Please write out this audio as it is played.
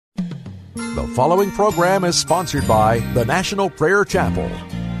The following program is sponsored by the National Prayer Chapel.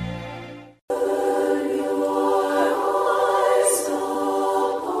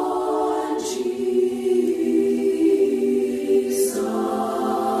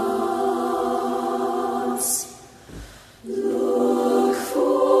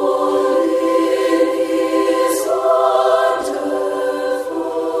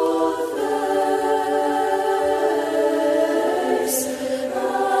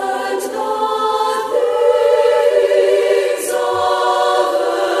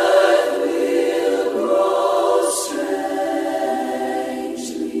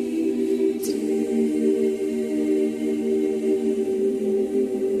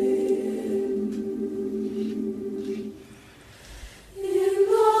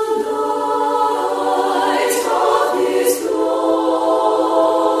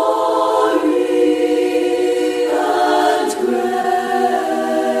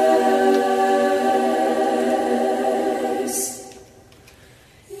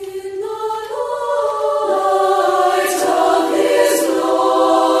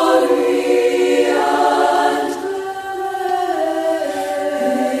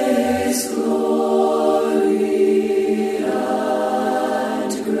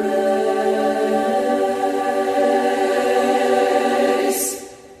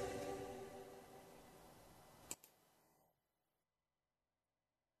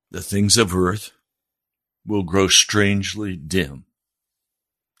 The things of earth will grow strangely dim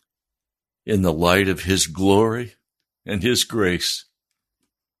in the light of His glory and His grace.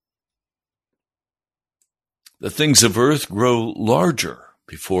 The things of earth grow larger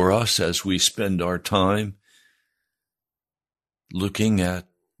before us as we spend our time looking at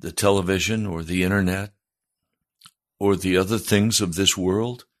the television or the internet or the other things of this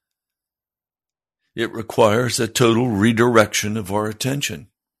world. It requires a total redirection of our attention.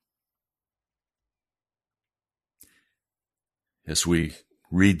 As we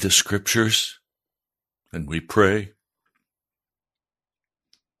read the scriptures and we pray,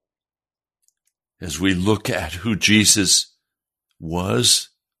 as we look at who Jesus was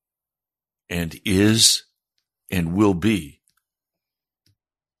and is and will be,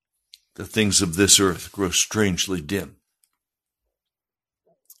 the things of this earth grow strangely dim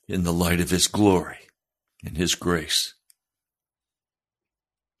in the light of His glory and His grace.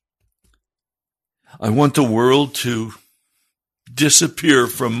 I want the world to disappear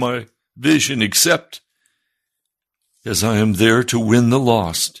from my vision, except as I am there to win the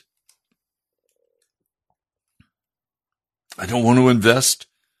lost. I don't want to invest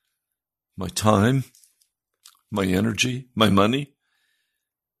my time, my energy, my money.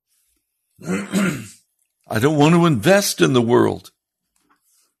 I don't want to invest in the world.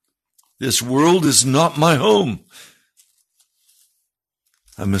 This world is not my home.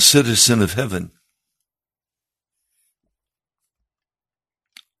 I'm a citizen of heaven.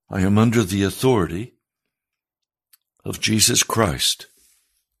 I am under the authority of Jesus Christ.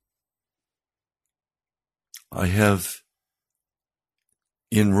 I have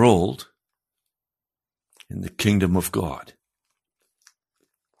enrolled in the kingdom of God.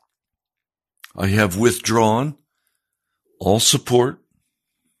 I have withdrawn all support.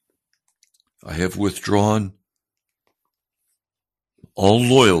 I have withdrawn all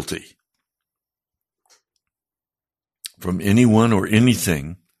loyalty from anyone or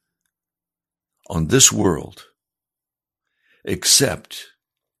anything on this world except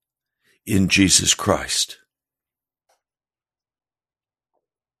in Jesus Christ.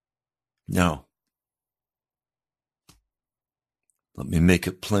 Now, let me make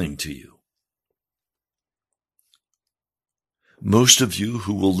it plain to you. Most of you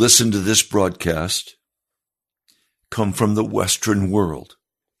who will listen to this broadcast come from the Western world.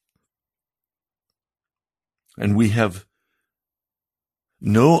 And we have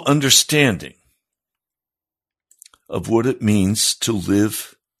no understanding of what it means to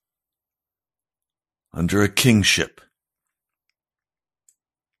live under a kingship.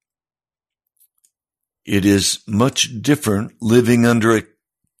 It is much different living under a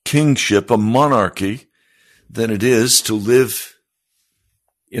kingship, a monarchy, than it is to live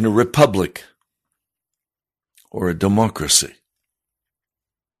in a republic or a democracy.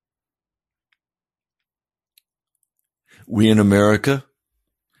 We in America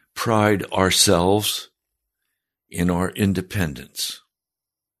pride ourselves in our independence.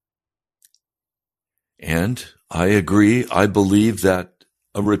 And I agree, I believe that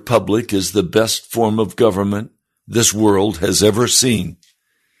a republic is the best form of government this world has ever seen.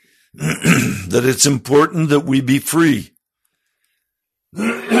 That it's important that we be free.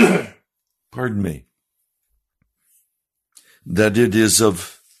 Pardon me. That it is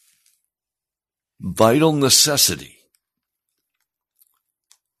of vital necessity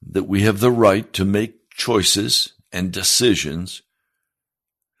that we have the right to make choices and decisions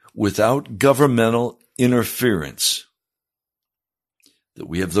without governmental interference, that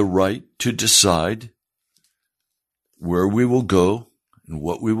we have the right to decide where we will go and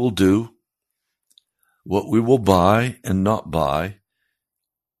what we will do, what we will buy and not buy.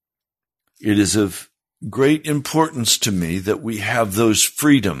 It is of great importance to me that we have those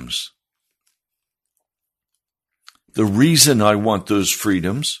freedoms. The reason I want those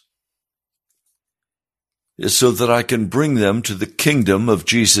freedoms is so that I can bring them to the kingdom of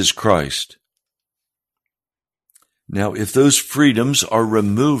Jesus Christ. Now, if those freedoms are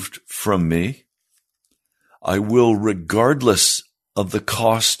removed from me, I will, regardless of the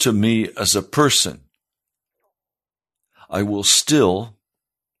cost to me as a person, I will still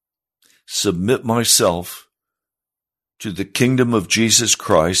submit myself to the kingdom of Jesus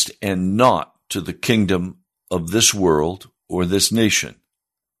Christ and not to the kingdom of this world or this nation.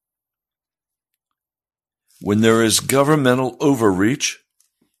 When there is governmental overreach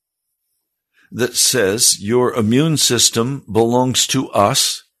that says your immune system belongs to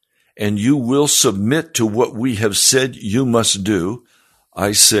us and you will submit to what we have said you must do,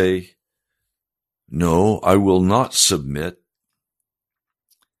 I say, no, I will not submit,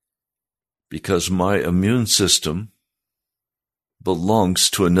 because my immune system belongs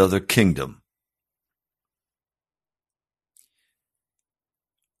to another kingdom.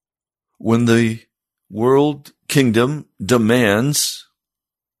 When the world kingdom demands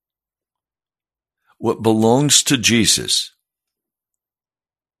what belongs to Jesus,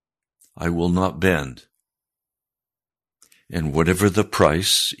 I will not bend. And whatever the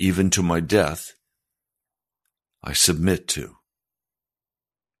price, even to my death, I submit to.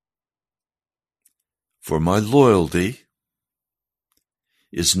 For my loyalty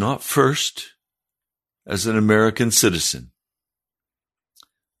is not first as an American citizen.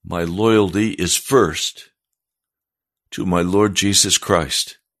 My loyalty is first to my Lord Jesus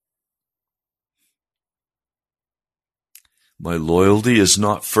Christ. My loyalty is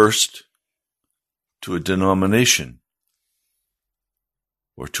not first to a denomination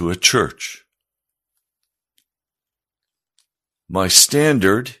or to a church. My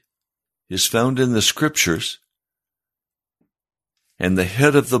standard is found in the Scriptures, and the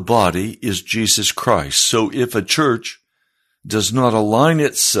head of the body is Jesus Christ. So if a church does not align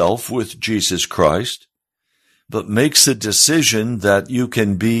itself with Jesus Christ, but makes a decision that you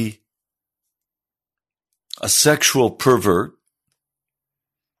can be a sexual pervert,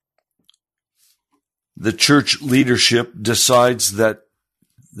 the church leadership decides that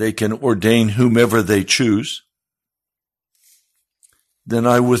they can ordain whomever they choose, then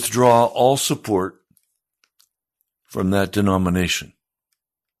I withdraw all support from that denomination.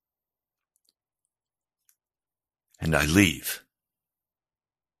 And I leave.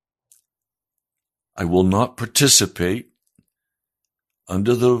 I will not participate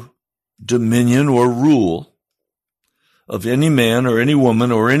under the dominion or rule of any man or any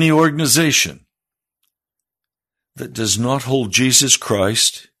woman or any organization that does not hold Jesus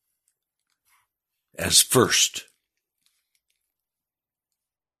Christ as first.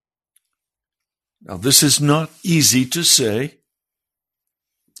 Now, this is not easy to say.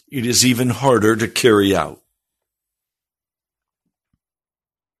 It is even harder to carry out.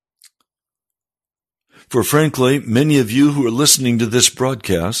 For frankly, many of you who are listening to this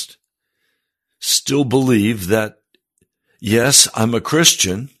broadcast still believe that, yes, I'm a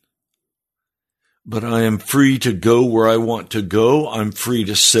Christian, but I am free to go where I want to go. I'm free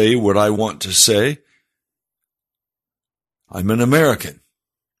to say what I want to say. I'm an American.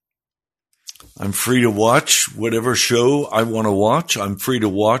 I'm free to watch whatever show I want to watch. I'm free to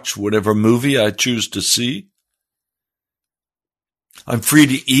watch whatever movie I choose to see. I'm free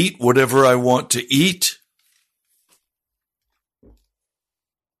to eat whatever I want to eat.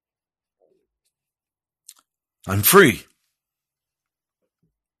 I'm free.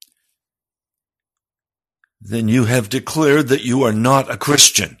 Then you have declared that you are not a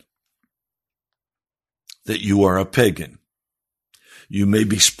Christian, that you are a pagan. You may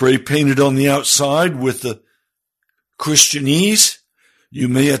be spray painted on the outside with the Christianese. You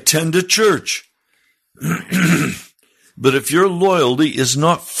may attend a church. But if your loyalty is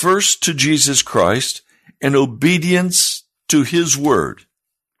not first to Jesus Christ and obedience to His word,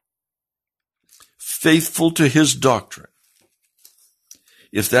 faithful to His doctrine,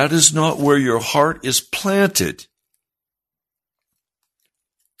 if that is not where your heart is planted,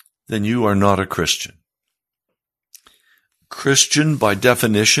 then you are not a Christian. Christian, by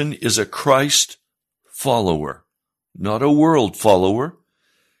definition, is a Christ follower, not a world follower,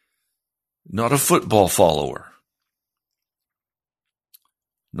 not a football follower,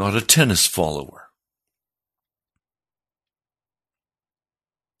 not a tennis follower.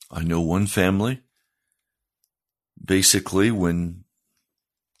 I know one family, basically when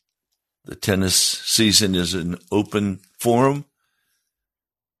the tennis season is an open forum,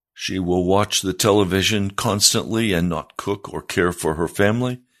 she will watch the television constantly and not cook or care for her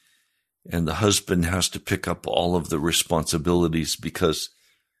family. And the husband has to pick up all of the responsibilities because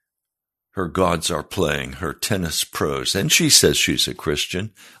her gods are playing, her tennis pros. And she says she's a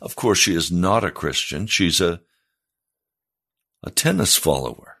Christian. Of course, she is not a Christian. She's a tennis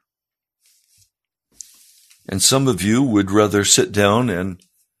follower. And some of you would rather sit down and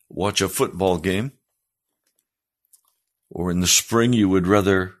watch a football game. Or in the spring, you would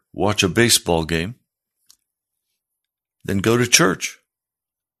rather watch a baseball game than go to church.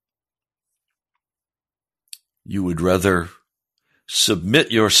 You would rather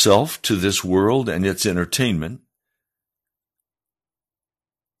submit yourself to this world and its entertainment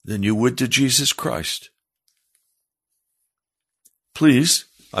than you would to Jesus Christ. Please,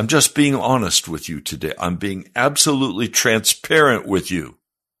 I'm just being honest with you today. I'm being absolutely transparent with you.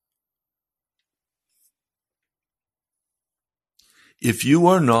 If you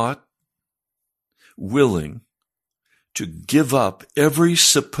are not willing to give up every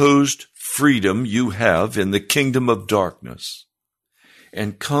supposed freedom you have in the kingdom of darkness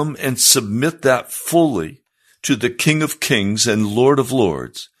and come and submit that fully to the King of Kings and Lord of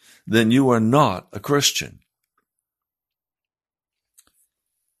Lords, then you are not a Christian.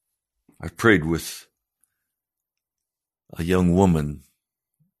 I prayed with a young woman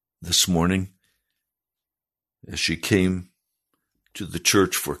this morning as she came to the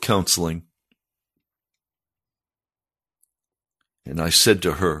church for counseling. And I said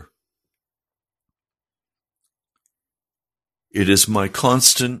to her, it is my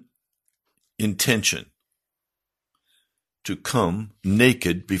constant intention to come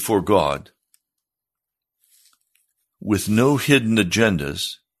naked before God with no hidden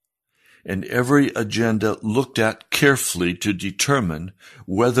agendas, and every agenda looked at carefully to determine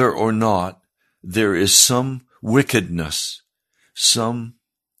whether or not there is some wickedness, some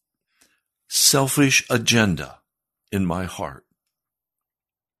selfish agenda in my heart.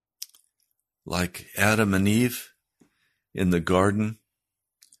 Like Adam and Eve in the garden,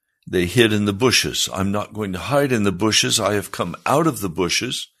 they hid in the bushes. I'm not going to hide in the bushes. I have come out of the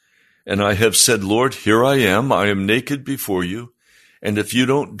bushes, and I have said, Lord, here I am naked before you, and if you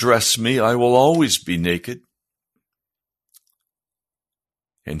don't dress me, I will always be naked.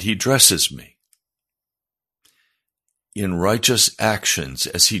 And he dresses me in righteous actions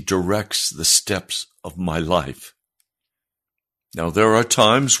as he directs the steps of my life. Now, there are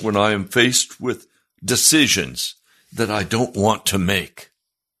times when I am faced with decisions that I don't want to make.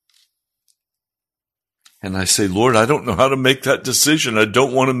 And I say, Lord, I don't know how to make that decision. I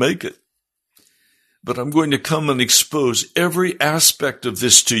don't want to make it. But I'm going to come and expose every aspect of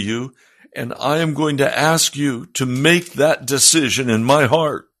this to you, and I am going to ask you to make that decision in my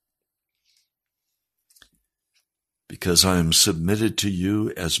heart. Because I am submitted to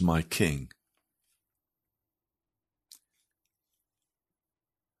you as my King.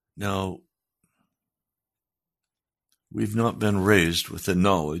 Now, we've not been raised with the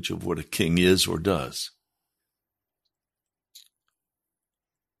knowledge of what a king is or does.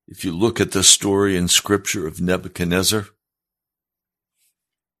 If you look at the story in Scripture of Nebuchadnezzar,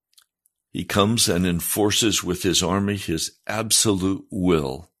 he comes and enforces with his army his absolute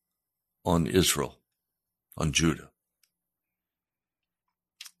will on Israel, on Judah.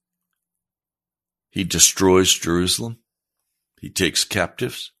 He destroys Jerusalem. He takes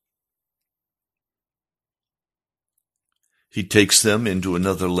captives. He takes them into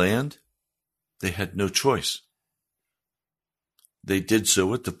another land. They had no choice. They did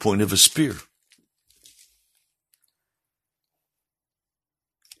so at the point of a spear.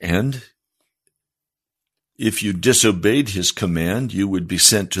 And if you disobeyed his command, you would be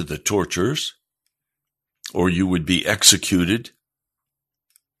sent to the torturers, or you would be executed.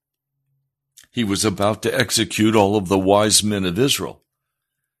 He was about to execute all of the wise men of Israel.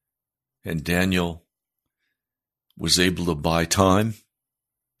 And Daniel was able to buy time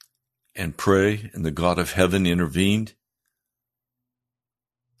and pray, and the God of heaven intervened.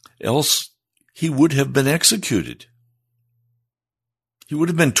 Else, he would have been executed. He would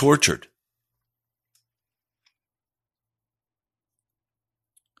have been tortured.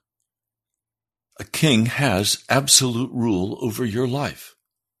 A king has absolute rule over your life.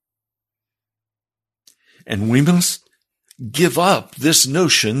 And we must give up this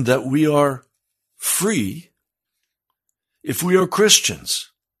notion that we are free if we are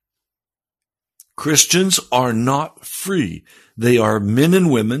Christians. Christians are not free. They are men and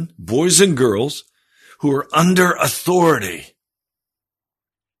women, boys and girls, who are under authority.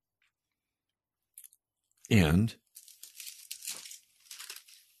 And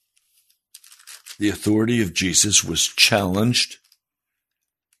the authority of Jesus was challenged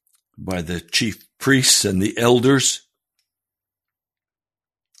by the chief priests and the elders.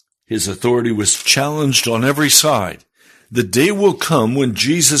 His authority was challenged on every side. The day will come when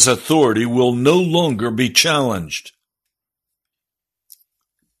Jesus' authority will no longer be challenged.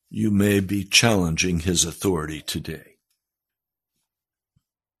 You may be challenging his authority today.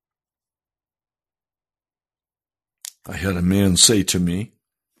 I had a man say to me,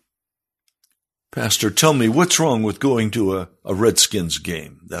 "Pastor, tell me what's wrong with going to a Redskins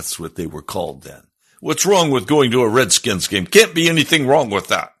game?" That's what they were called then. What's wrong with going to a Redskins game? Can't be anything wrong with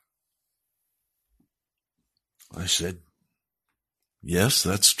that. I said, yes,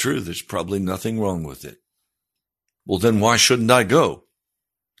 that's true. There's probably nothing wrong with it. Well, then why shouldn't I go?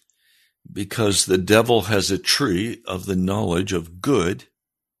 Because the devil has a tree of the knowledge of good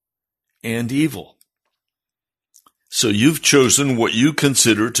and evil. So you've chosen what you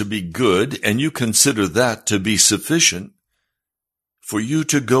consider to be good, and you consider that to be sufficient for you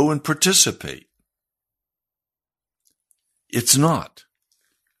to go and participate. It's not.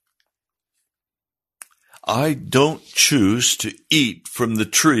 I don't choose to eat from the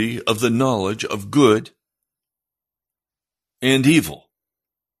tree of the knowledge of good and evil.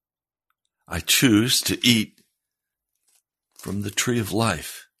 I choose to eat from the tree of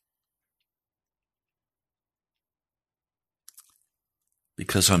life.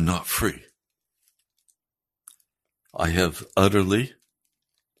 Because I'm not free. I have utterly,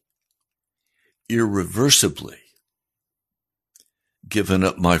 irreversibly given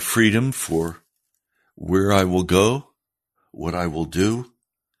up my freedom for where I will go, what I will do,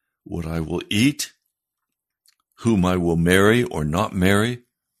 what I will eat, whom I will marry or not marry,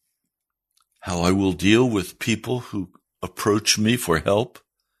 how I will deal with people who approach me for help.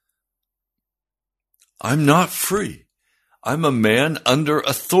 I'm not free. I'm a man under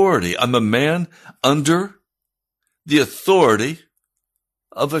authority. I'm a man under the authority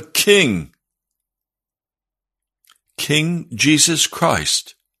of a king. King Jesus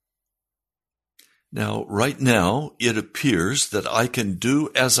Christ. Now, right now, it appears that I can do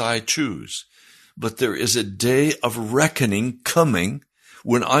as I choose, but there is a day of reckoning coming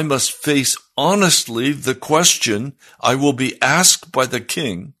when I must face honestly the question I will be asked by the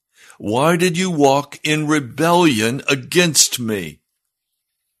king, why did you walk in rebellion against me?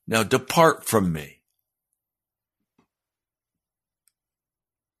 Now depart from me.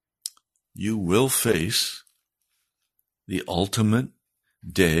 You will face the ultimate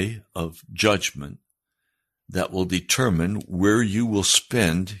day of judgment that will determine where you will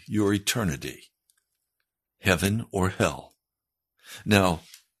spend your eternity, heaven or hell. Now,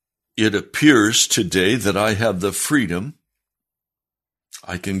 it appears today that I have the freedom.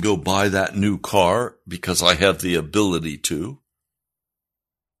 I can go buy that new car because I have the ability to.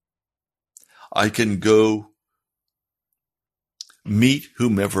 I can go meet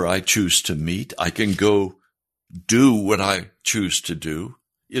whomever I choose to meet. I can go do what I choose to do.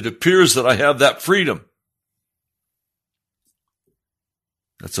 It appears that I have that freedom.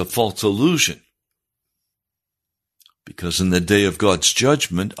 That's a false illusion. Because in the day of God's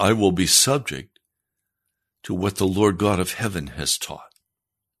judgment, I will be subject to what the Lord God of heaven has taught.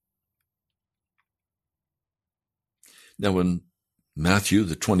 Now in Matthew,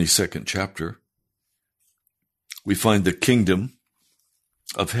 the 22nd chapter, we find the kingdom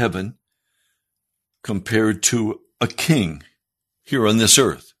of heaven compared to a king here on this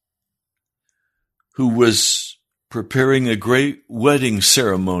earth who was preparing a great wedding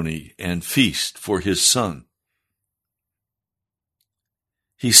ceremony and feast for his son.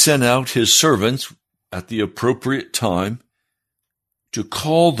 He sent out his servants at the appropriate time to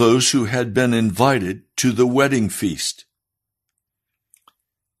call those who had been invited to the wedding feast.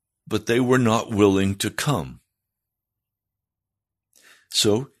 But they were not willing to come.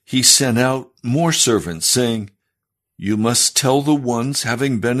 So he sent out more servants, saying, you must tell the ones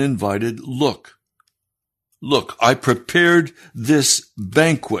having been invited, look, I prepared this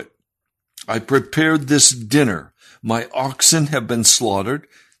banquet. I prepared this dinner. My oxen have been slaughtered.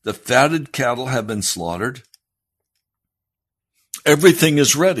 The fatted cattle have been slaughtered. Everything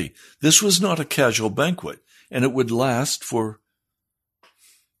is ready. This was not a casual banquet, and it would last for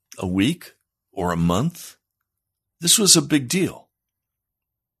a week or a month. This was a big deal.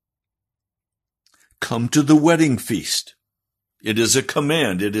 Come to the wedding feast. It is a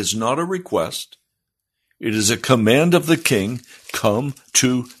command. It is not a request. It is a command of the king. Come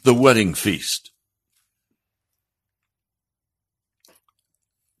to the wedding feast.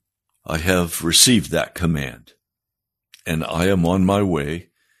 I have received that command, and I am on my way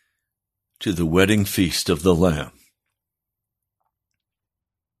to the wedding feast of the Lamb.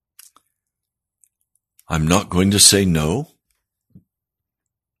 I'm not going to say no.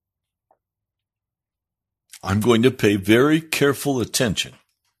 I'm going to pay very careful attention.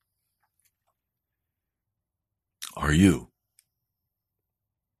 Are you?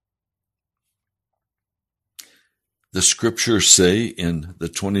 The scriptures say in the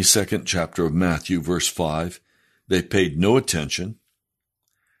 22nd chapter of Matthew, verse 5, they paid no attention.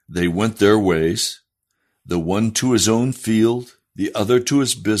 They went their ways, the one to his own field, the other to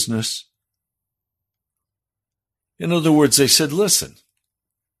his business. In other words, they said, listen,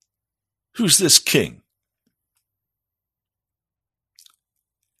 who's this king?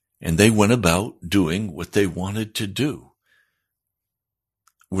 And they went about doing what they wanted to do.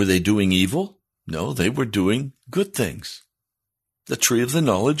 Were they doing evil? No, they were doing good things. The tree of the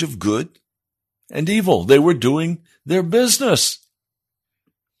knowledge of good and evil. They were doing their business.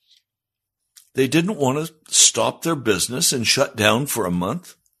 They didn't want to stop their business and shut down for a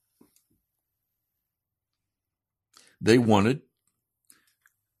month. They wanted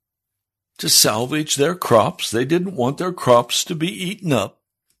to salvage their crops. They didn't want their crops to be eaten up.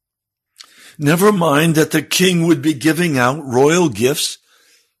 Never mind that the king would be giving out royal gifts.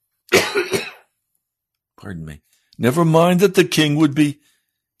 Pardon me. Never mind that the king would be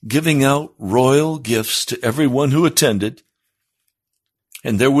giving out royal gifts to everyone who attended,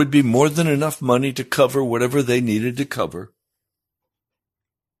 and there would be more than enough money to cover whatever they needed to cover.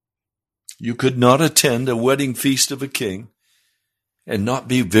 You could not attend a wedding feast of a king and not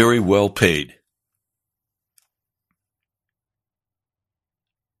be very well paid.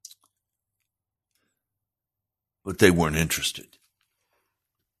 But they weren't interested.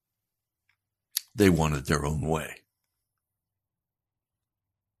 They wanted their own way.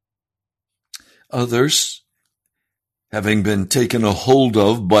 Others, having been taken a hold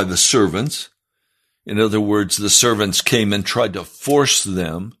of by the servants, in other words, the servants came and tried to force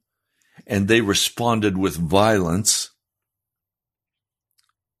them, and they responded with violence,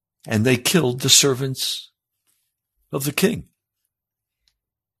 and they killed the servants of the king.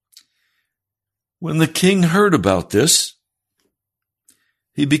 When the king heard about this,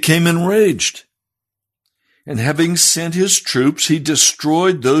 he became enraged. And having sent his troops, he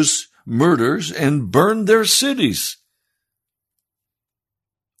destroyed those murders and burned their cities.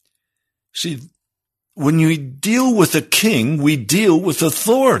 See, when you deal with a king, we deal with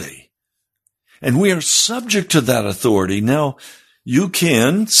authority. And we are subject to that authority. Now, you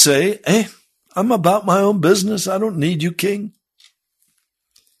can say, hey, I'm about my own business. I don't need you, king.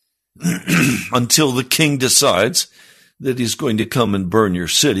 Until the king decides that he's going to come and burn your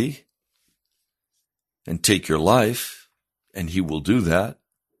city and take your life, and he will do that.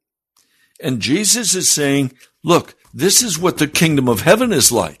 And Jesus is saying, look, this is what the kingdom of heaven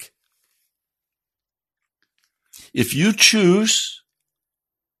is like. If you choose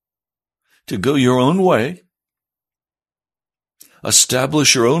to go your own way,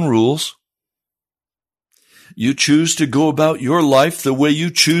 establish your own rules, you choose to go about your life the way you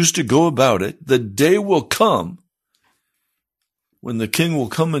choose to go about it, the day will come when the king will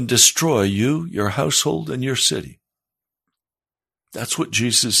come and destroy you, your household, and your city. That's what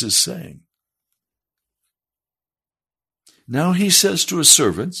Jesus is saying. Now he says to his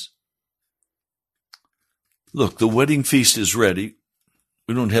servants, look, the wedding feast is ready.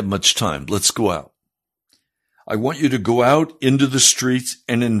 We don't have much time. Let's go out. I want you to go out into the streets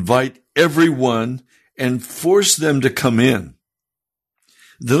and invite everyone and force them to come in.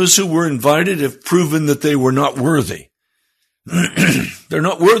 Those who were invited have proven that they were not worthy. They're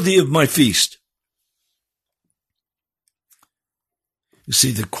not worthy of my feast. You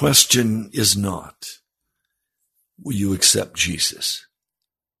see, the question is not, will you accept Jesus?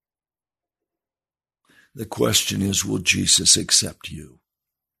 The question is, will Jesus accept you?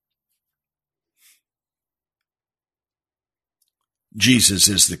 Jesus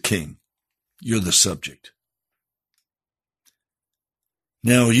is the king. You're the subject.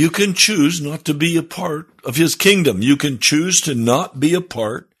 Now, you can choose not to be a part of his kingdom. You can choose to not be a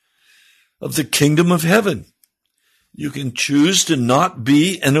part of the kingdom of heaven. You can choose to not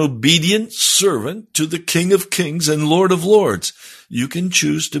be an obedient servant to the King of Kings and Lord of Lords. You can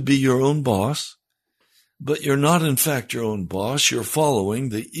choose to be your own boss, but you're not in fact your own boss. You're following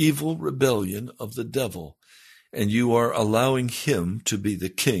the evil rebellion of the devil, and you are allowing him to be the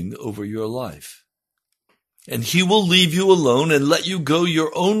king over your life. And he will leave you alone and let you go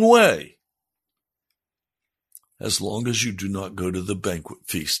your own way, as long as you do not go to the banquet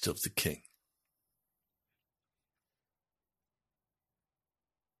feast of the king.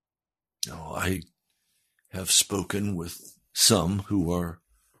 Now, I have spoken with some who are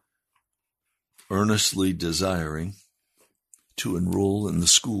earnestly desiring to enroll in the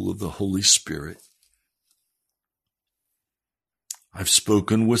school of the Holy Spirit. I've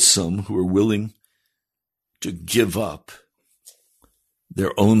spoken with some who are willing to give up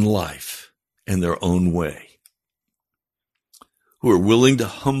their own life and their own way, who are willing to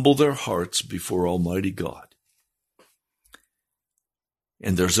humble their hearts before Almighty God.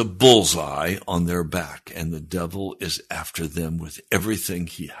 And there's a bullseye on their back, and the devil is after them with everything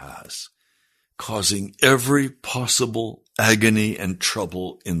he has, causing every possible agony and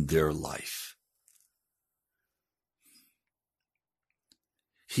trouble in their life.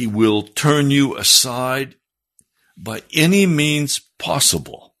 He will turn you aside by any means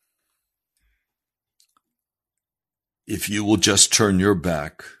possible if you will just turn your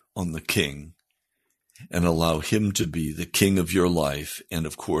back on the King and allow him to be the king of your life. And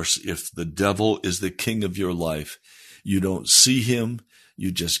of course, if the devil is the king of your life, you don't see him,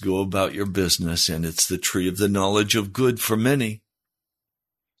 you just go about your business, and it's the tree of the knowledge of good for many.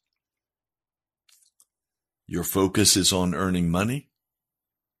 Your focus is on earning money,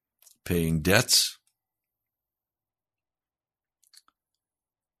 paying debts.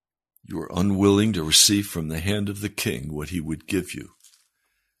 You are unwilling to receive from the hand of the King what he would give you.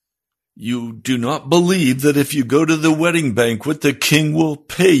 You do not believe that if you go to the wedding banquet, the King will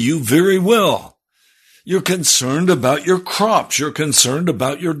pay you very well. You're concerned about your crops. You're concerned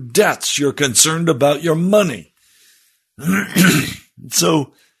about your debts. You're concerned about your money.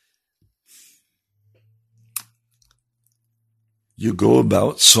 So you go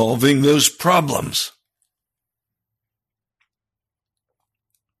about solving those problems.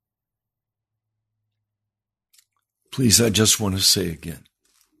 Please, I just want to say again,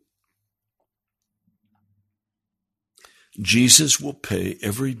 Jesus will pay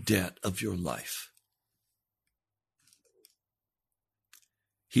every debt of your life.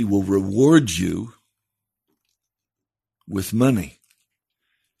 He will reward you with money,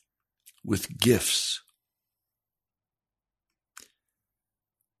 with gifts.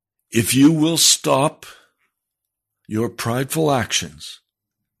 If you will stop your prideful actions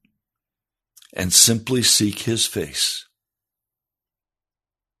and simply seek his face,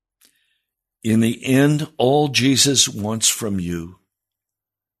 in the end, all Jesus wants from you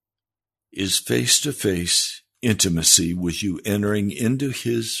is face-to-face intimacy with you, entering into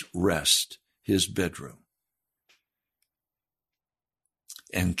his rest, his bedroom,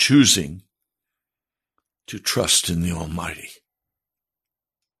 and choosing to trust in the Almighty.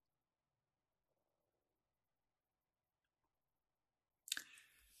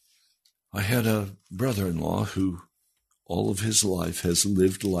 I had a brother-in-law who all of his life has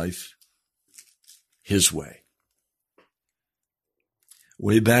lived life his way.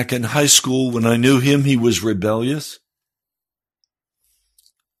 Way back in high school, when I knew him, he was rebellious.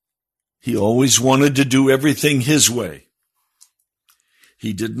 He always wanted to do everything his way.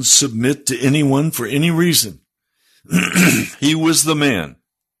 He didn't submit to anyone for any reason. He was the man.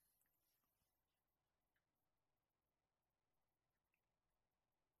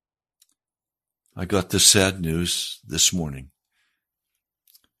 I got the sad news this morning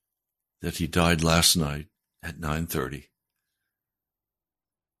that he died last night at 9:30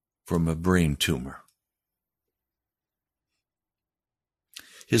 from a brain tumor.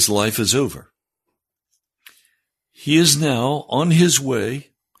 His life is over. He is now on his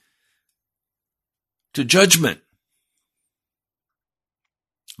way to judgment.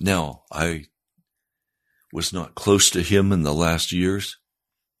 Now, I was not close to him in the last years.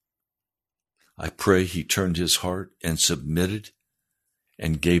 I pray he turned his heart and submitted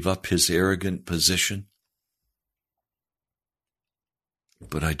and gave up his arrogant position.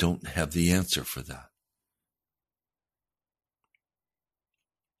 But I don't have the answer for that.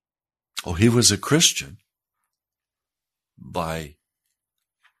 Oh, he was a Christian by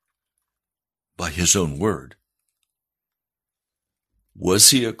his own word.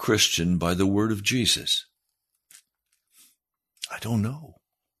 Was he a Christian by the word of Jesus? I don't know.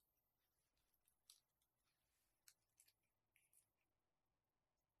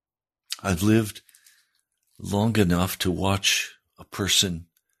 I've lived long enough to watch a person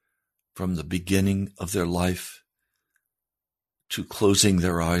from the beginning of their life to closing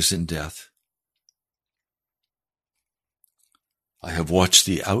their eyes in death. I have watched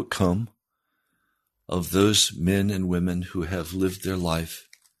the outcome of those men and women who have lived their life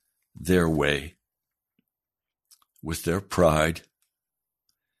their way, with their pride,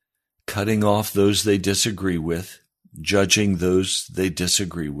 cutting off those they disagree with, judging those they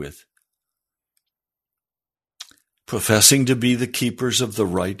disagree with, professing to be the keepers of the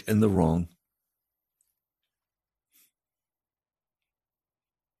right and the wrong.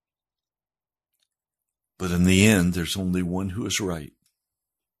 But in the end, there's only one who is right,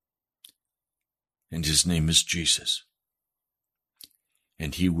 and his name is Jesus.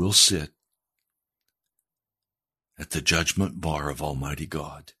 And he will sit at the judgment bar of Almighty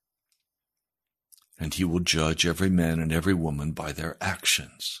God. And he will judge every man and every woman by their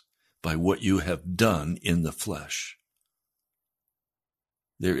actions, by what you have done in the flesh.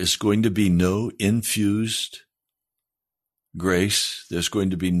 There is going to be no infused grace. There's going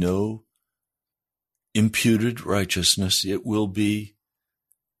to be no imputed righteousness. It will be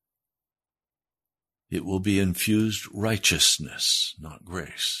infused righteousness, not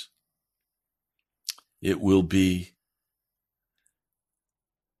grace. It will be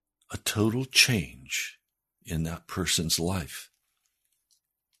a total change in that person's life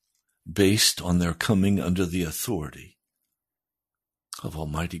based on their coming under the authority of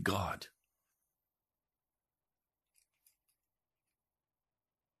Almighty God.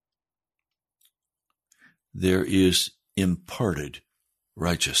 There is imparted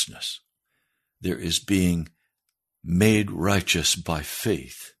righteousness. There is being made righteous by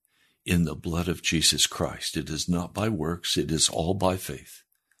faith in the blood of Jesus Christ. It is not by works, it is all by faith.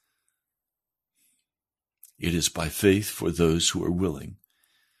 It is by faith for those who are willing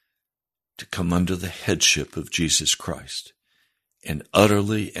to come under the headship of Jesus Christ and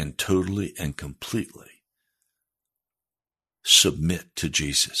utterly and totally and completely submit to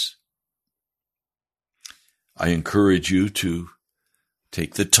Jesus. I encourage you to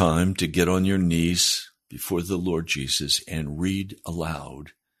take the time to get on your knees before the Lord Jesus and read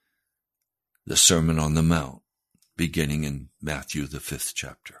aloud the Sermon on the Mount, beginning in Matthew, the 5th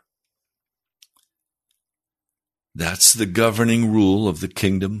chapter. That's the governing rule of the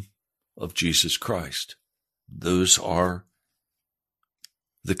kingdom of Jesus Christ. Those are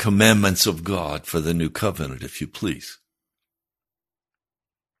the commandments of God for the new covenant, if you please.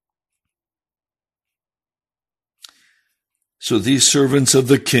 So these servants of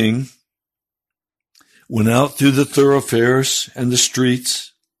the king went out through the thoroughfares and the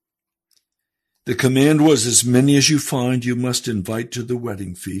streets. The command was, as many as you find, you must invite to the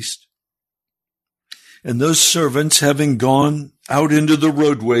wedding feast. And those servants, having gone out into the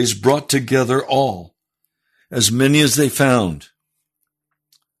roadways, brought together all, as many as they found,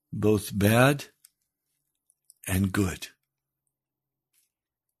 both bad and good.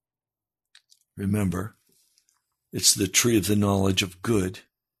 Remember, it's the tree of the knowledge of good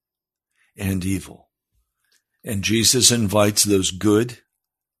and evil. And Jesus invites those good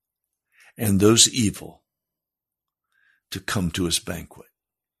and those evil to come to his banquet.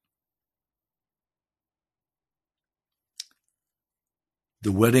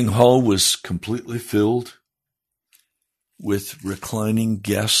 The wedding hall was completely filled with reclining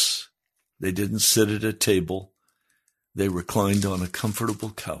guests. They didn't sit at a table. They reclined on a comfortable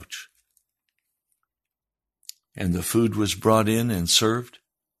couch. And the food was brought in and served.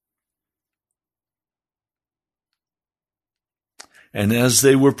 And as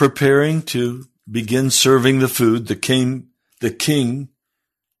they were preparing to begin serving the food, the king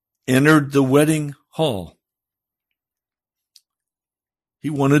entered the wedding hall. He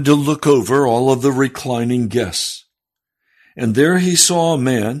wanted to look over all of the reclining guests. And there he saw a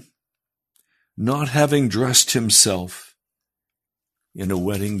man not having dressed himself in a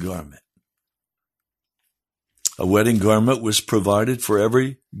wedding garment. A wedding garment was provided for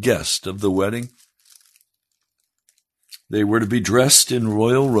every guest of the wedding. They were to be dressed in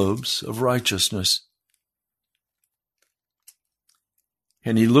royal robes of righteousness.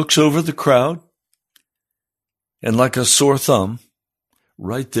 And he looks over the crowd, and like a sore thumb,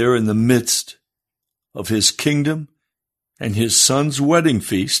 right there in the midst of his kingdom and his son's wedding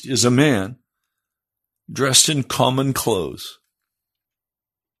feast is a man dressed in common clothes.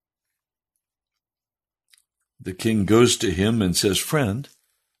 The king goes to him and says, "Friend,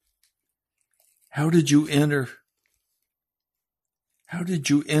 how did you enter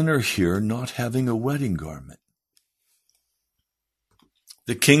here not having a wedding garment?"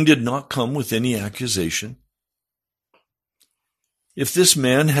 The king did not come with any accusation. If this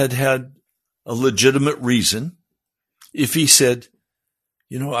man had had a legitimate reason, if he said,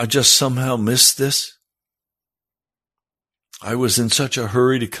 I just somehow missed this, I was in such a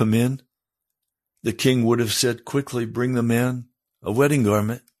hurry to come in, the king would have said, "Quickly, bring the man a wedding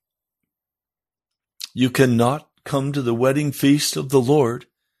garment." You cannot come to the wedding feast of the Lord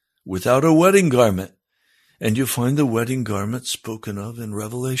without a wedding garment. And you find the wedding garment spoken of in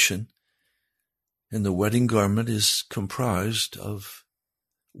Revelation. And the wedding garment is comprised of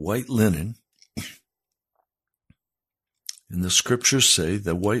white linen And the scriptures say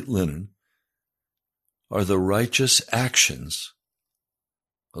the white linen are the righteous actions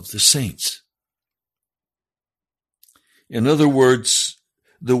of the saints. In other words,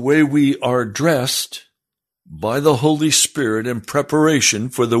 the way we are dressed by the Holy Spirit in preparation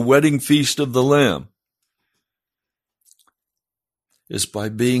for the wedding feast of the Lamb is by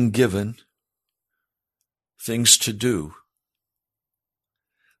being given things to do,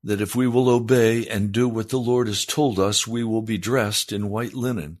 that if we will obey and do what the Lord has told us, we will be dressed in white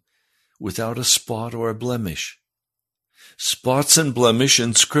linen without a spot or a blemish. Spots and blemish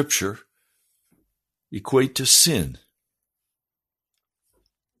in Scripture equate to sin,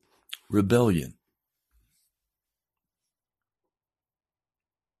 rebellion.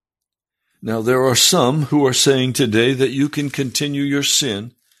 Now, there are some who are saying today that you can continue your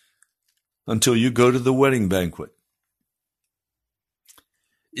sin until you go to the wedding banquet.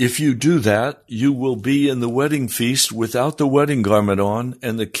 If you do that, you will be in the wedding feast without the wedding garment on,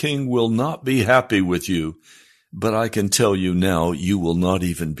 and the king will not be happy with you. But I can tell you now, you will not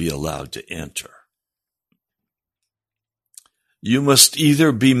even be allowed to enter. You must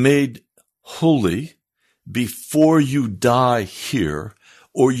either be made holy before you die here,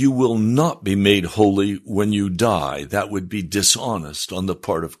 or you will not be made holy when you die. That would be dishonest on the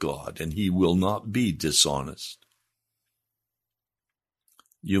part of God, and he will not be dishonest.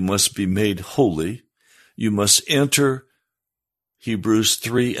 You must be made holy. You must enter Hebrews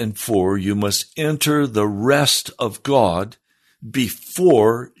 3 and 4. You must enter the rest of God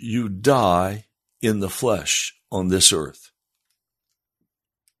before you die in the flesh on this earth.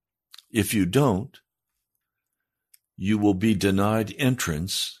 If you don't, you will be denied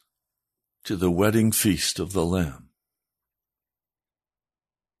entrance to the wedding feast of the Lamb.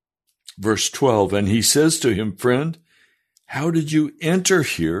 Verse 12, and he says to him, friend, how did you enter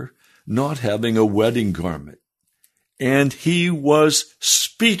here not having a wedding garment? And he was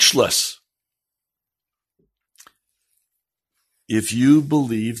speechless. If you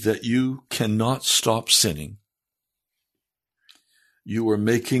believe that you cannot stop sinning, you are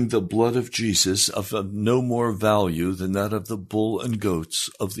making the blood of Jesus of no more value than that of the bull and goats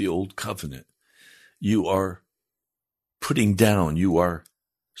of the old covenant. You are putting down, you are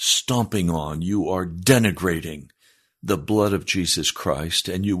stomping on, you are denigrating the blood of Jesus Christ,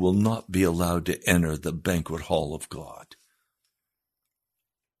 and you will not be allowed to enter the banquet hall of God.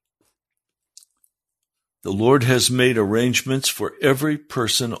 The Lord has made arrangements for every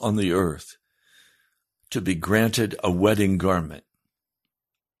person on the earth to be granted a wedding garment.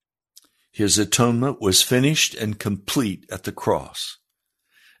 His atonement was finished and complete at the cross.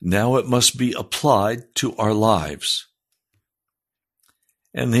 Now it must be applied to our lives.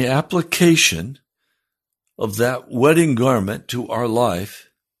 And the application of that wedding garment to our life,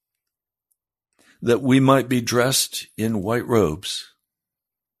 that we might be dressed in white robes,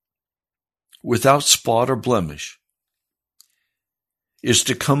 without spot or blemish, is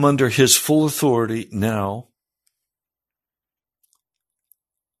to come under his full authority now,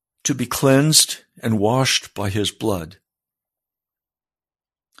 to be cleansed and washed by his blood,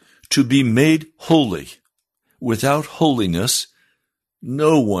 to be made holy. Without holiness,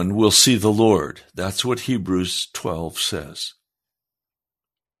 no one will see the Lord. That's what Hebrews 12 says.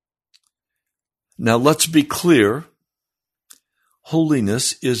 Now let's be clear.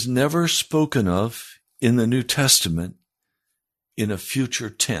 Holiness is never spoken of in the New Testament in a future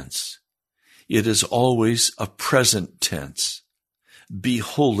tense. It is always a present tense. Be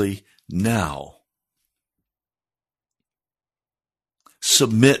holy now.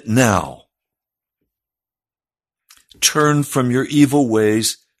 Submit now. Turn from your evil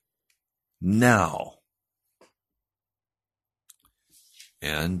ways now.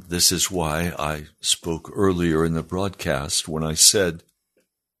 And this is why I spoke earlier in the broadcast when I said,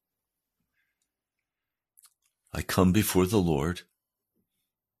 I come before the Lord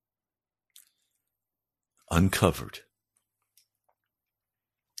uncovered.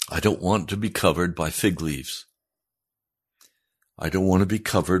 I don't want to be covered by fig leaves. I don't want to be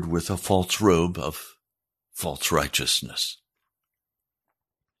covered with a false robe of false righteousness.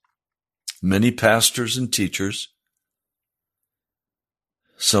 Many pastors and teachers,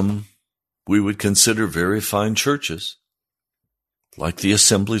 some we would consider very fine churches, like the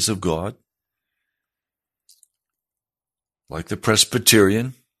Assemblies of God, like the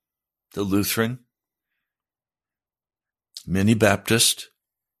Presbyterian, the Lutheran, many Baptist.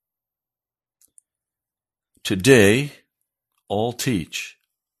 Today, all teach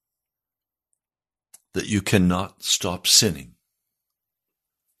that you cannot stop sinning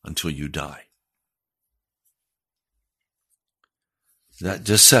until you die. That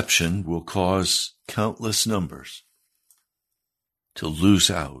deception will cause countless numbers to lose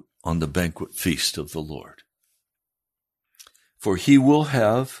out on the banquet feast of the Lord. For he will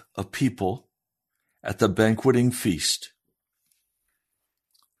have a people at the banqueting feast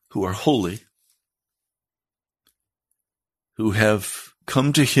who are holy, who have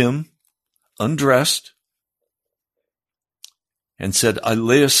come to him undressed and said, I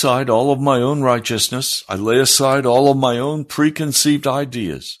lay aside all of my own righteousness. I lay aside all of my own preconceived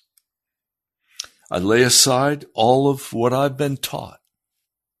ideas. I lay aside all of what I've been taught.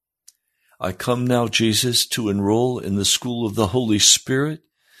 I come now, Jesus, to enroll in the school of the Holy Spirit,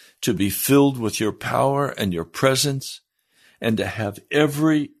 to be filled with your power and your presence, and to have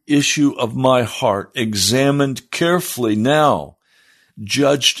every issue of my heart examined carefully now,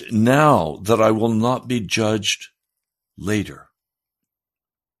 judged now, that I will not be judged later.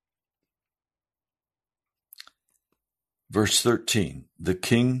 Verse 13, the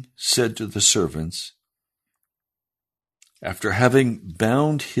king said to the servants, after having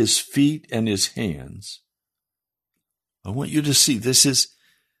bound his feet and his hands, I want you to see this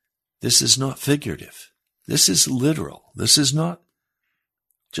is not figurative. This is literal. This is not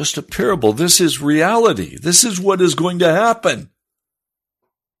just a parable. This is reality. This is what is going to happen.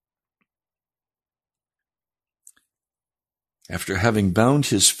 After having bound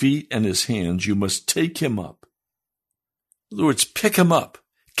his feet and his hands, you must take him up. In other words, pick him up,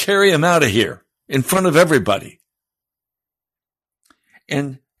 carry him out of here in front of everybody,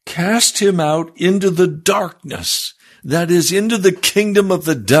 and cast him out into the darkness, that is, into the kingdom of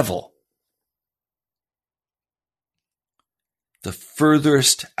the devil, the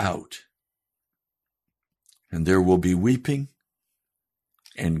furthest out. And there will be weeping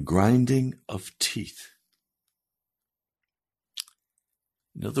and grinding of teeth.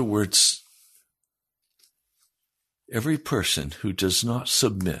 In other words, every person who does not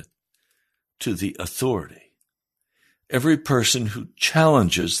submit to the authority, every person who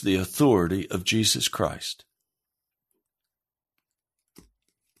challenges the authority of Jesus Christ,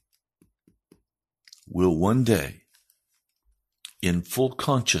 will one day, in full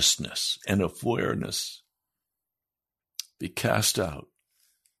consciousness and awareness, be cast out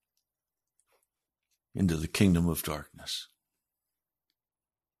into the kingdom of darkness.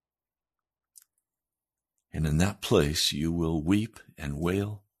 And in that place you will weep and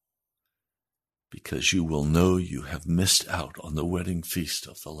wail, because you will know you have missed out on the wedding feast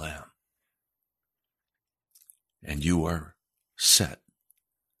of the Lamb. And you are set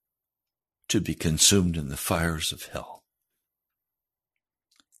to be consumed in the fires of hell.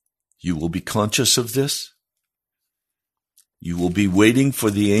 You will be conscious of this. You will be waiting for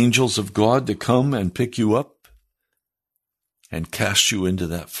the angels of God to come and pick you up and cast you into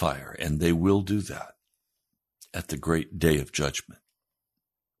that fire, and they will do that at the great day of judgment.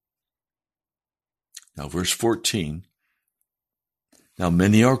 Now, verse 14, now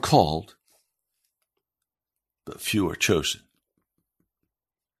many are called, but few are chosen.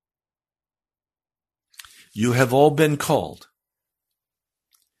 You have all been called.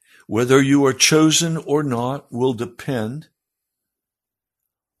 Whether you are chosen or not will depend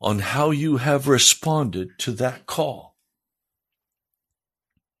on how you have responded to that call.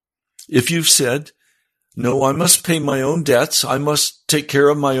 If you've said, no, I must pay my own debts, I must take care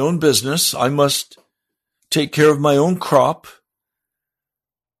of my own business, I must take care of my own crop,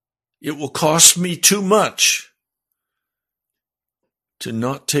 it will cost me too much to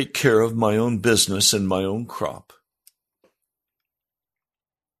not take care of my own business and my own crop.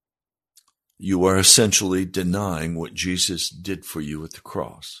 You are essentially denying what Jesus did for you at the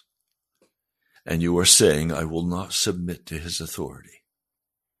cross. And you are saying, I will not submit to his authority.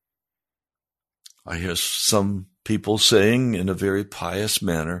 I hear some people saying in a very pious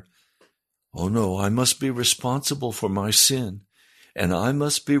manner, oh no, I must be responsible for my sin, and I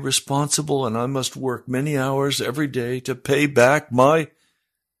must be responsible, and I must work many hours every day to pay back my...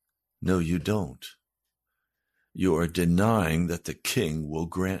 No, you don't. You are denying that the King will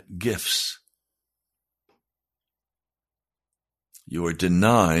grant gifts. You are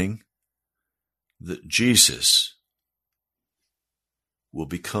denying that Jesus will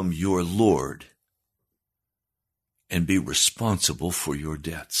become your Lord and be responsible for your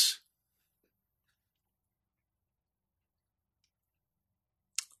debts.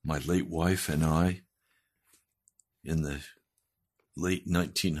 My late wife and I, in the late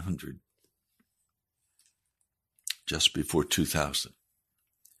 1900s, just before 2000,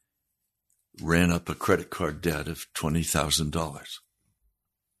 ran up a credit card debt of $20,000.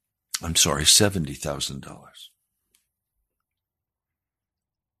 I'm sorry, $70,000.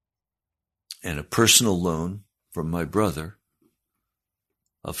 And a personal loan from my brother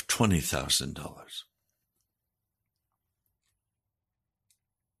of $20,000.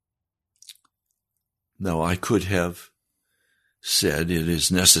 Now, I could have said it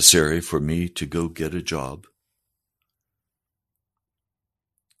is necessary for me to go get a job.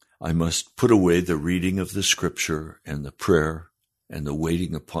 I must put away the reading of the scripture and the prayer and the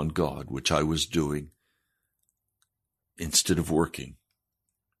waiting upon God, which I was doing instead of working.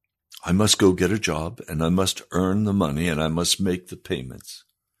 I must go get a job, and I must earn the money, and I must make the payments.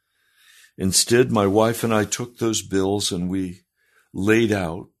 Instead, my wife and I took those bills and we laid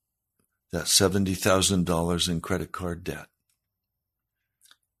out that $70,000 in credit card debt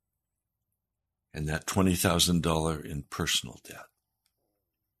and that $20,000 in personal debt.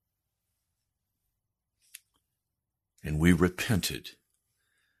 And we repented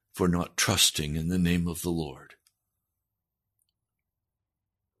for not trusting in the name of the Lord.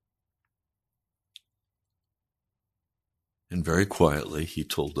 And very quietly, he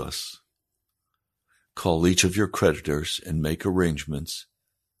told us, call each of your creditors and make arrangements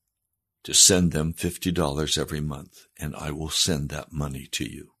to send them $50 every month, and I will send that money to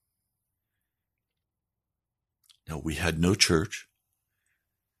you. Now, we had no church.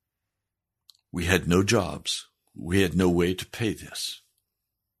 We had no jobs. We had no way to pay this.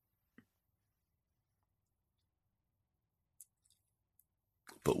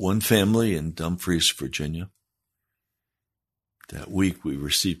 But one family in Dumfries, Virginia, that week we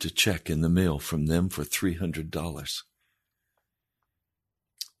received a check in the mail from them for $300.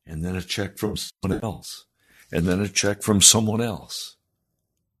 And then a check from someone else. And then a check from someone else.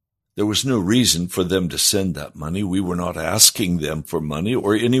 There was no reason for them to send that money. We were not asking them for money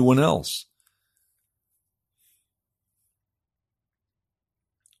or anyone else.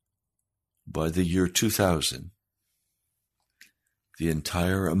 By the year 2000, the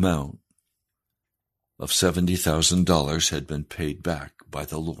entire amount of $70,000 had been paid back by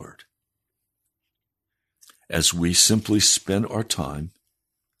the Lord. As we simply spent our time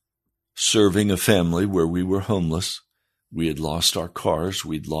serving a family where we were homeless, we had lost our cars,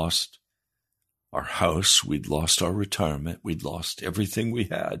 we'd lost our house, we'd lost our retirement, we'd lost everything we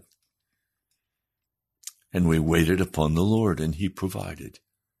had. And we waited upon the Lord, and He provided.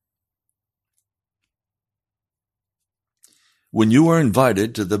 When you are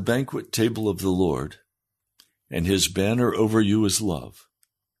invited to the banquet table of the Lord, and His banner over you is love,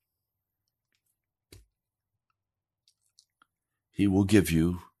 He will give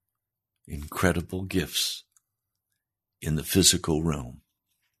you incredible gifts in the physical realm,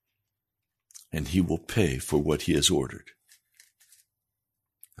 and He will pay for what He has ordered.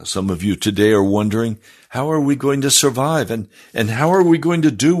 Now, some of you today are wondering, how are we going to survive, and how are we going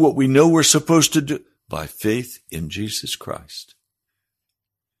to do what we know we're supposed to do? By faith in Jesus Christ.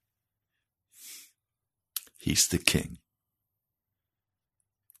 He's the King.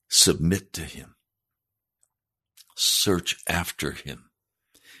 Submit to Him. Search after Him.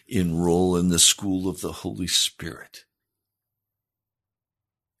 Enroll in the school of the Holy Spirit.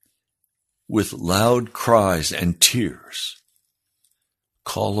 With loud cries and tears,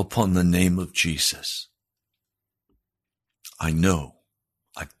 call upon the name of Jesus. I know.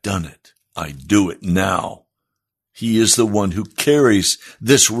 I've done it. I do it now. He is the one who carries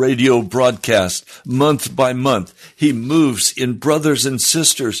this radio broadcast month by month. He moves in brothers and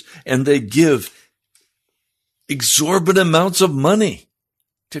sisters, and they give exorbitant amounts of money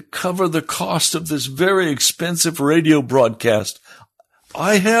to cover the cost of this very expensive radio broadcast.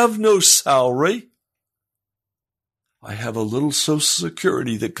 I have no salary. I have a little Social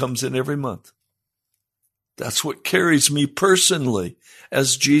Security that comes in every month. That's what carries me personally,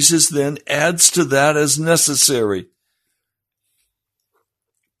 as Jesus then adds to that as necessary.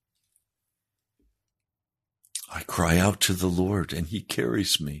 I cry out to the Lord, and He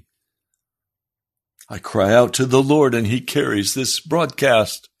carries me. I cry out to the Lord, and He carries this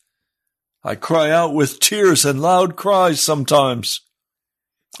broadcast. I cry out with tears and loud cries sometimes.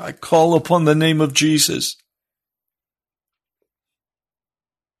 I call upon the name of Jesus.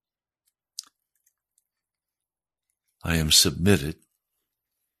 I am submitted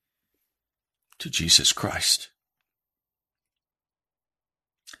to Jesus Christ.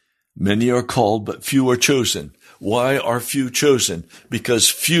 Many are called, but few are chosen. Why are few chosen? Because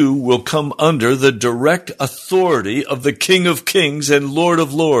few will come under the direct authority of the King of Kings and Lord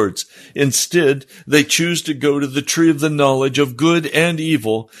of Lords. Instead, they choose to go to the tree of the knowledge of good and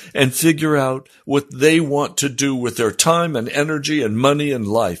evil and figure out what they want to do with their time and energy and money and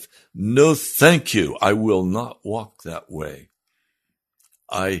life. No, thank you. I will not walk that way.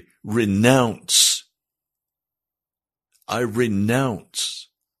 I renounce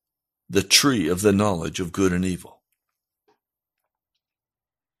the tree of the knowledge of good and evil.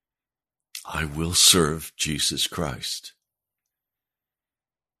 I will serve Jesus Christ.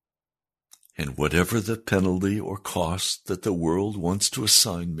 And whatever the penalty or cost that the world wants to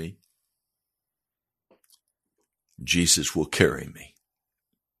assign me, Jesus will carry me.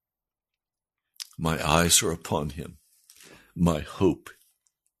 My eyes are upon him. My hope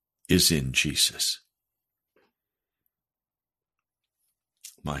is in Jesus.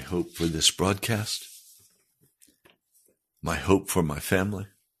 My hope for this broadcast, my hope for my family,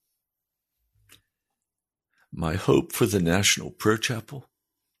 my hope for the National Prayer Chapel,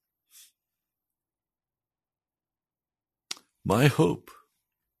 my hope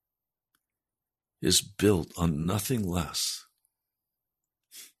is built on nothing less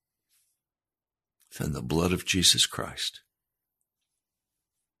than the blood of Jesus Christ.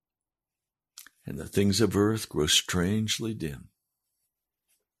 And the things of earth grow strangely dim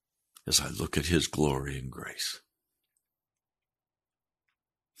as I look at his glory and grace.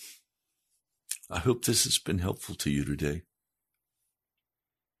 I hope this has been helpful to you today.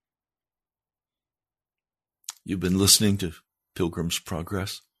 You've been listening to Pilgrim's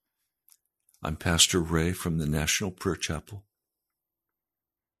Progress. I'm Pastor Ray from the National Prayer Chapel.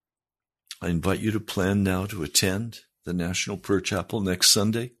 I invite you to plan now to attend the National Prayer Chapel next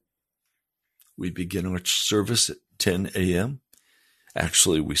Sunday. We begin our service at 10 a.m.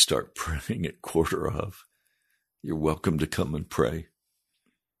 Actually, we start praying at 11:45. You're welcome to come and pray.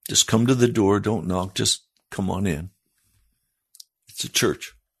 Just come to the door. Don't knock. Just come on in. It's a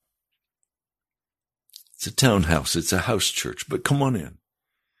church. It's a townhouse. It's a house church, but come on in.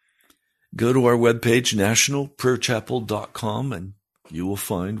 Go to our webpage, nationalprayerchapel.com, and you will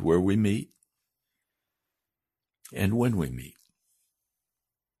find where we meet and when we meet.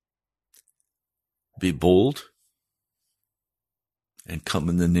 Be bold and come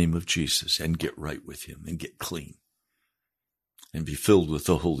in the name of Jesus and get right with him and get clean and be filled with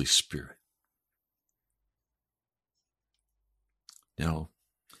the Holy Spirit. Now,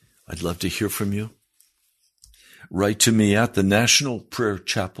 I'd love to hear from you. Write to me at the National Prayer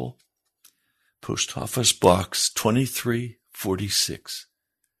Chapel, Post Office Box 2346,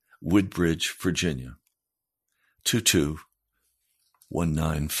 Woodbridge, Virginia,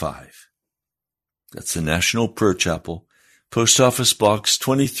 22195. That's the National Prayer Chapel, Post Office Box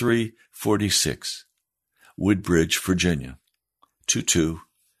 2346, Woodbridge, Virginia,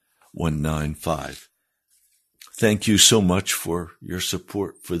 22195. Thank you so much for your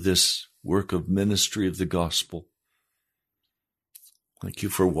support for this work of ministry of the gospel. Thank you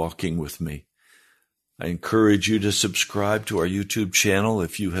for walking with me. I encourage you to subscribe to our YouTube channel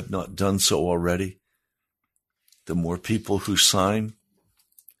if you have not done so already. The more people who sign,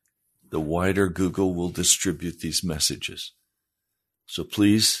 the wider Google will distribute these messages. So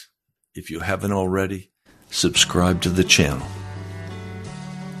please, if you haven't already, subscribe to the channel.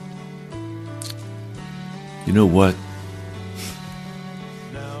 You know what?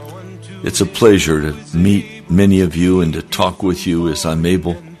 It's a pleasure to meet many of you and to talk with you as I'm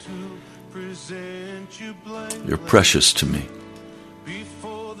able. You're precious to me.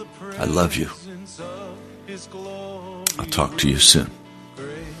 I love you. I'll talk to you soon.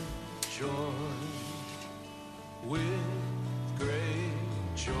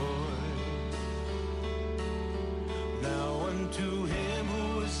 Now unto him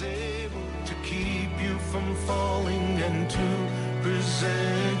who is able to keep you from falling and to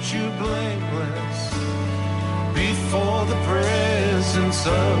present you blameless before the presence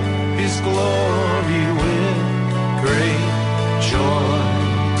of his glory.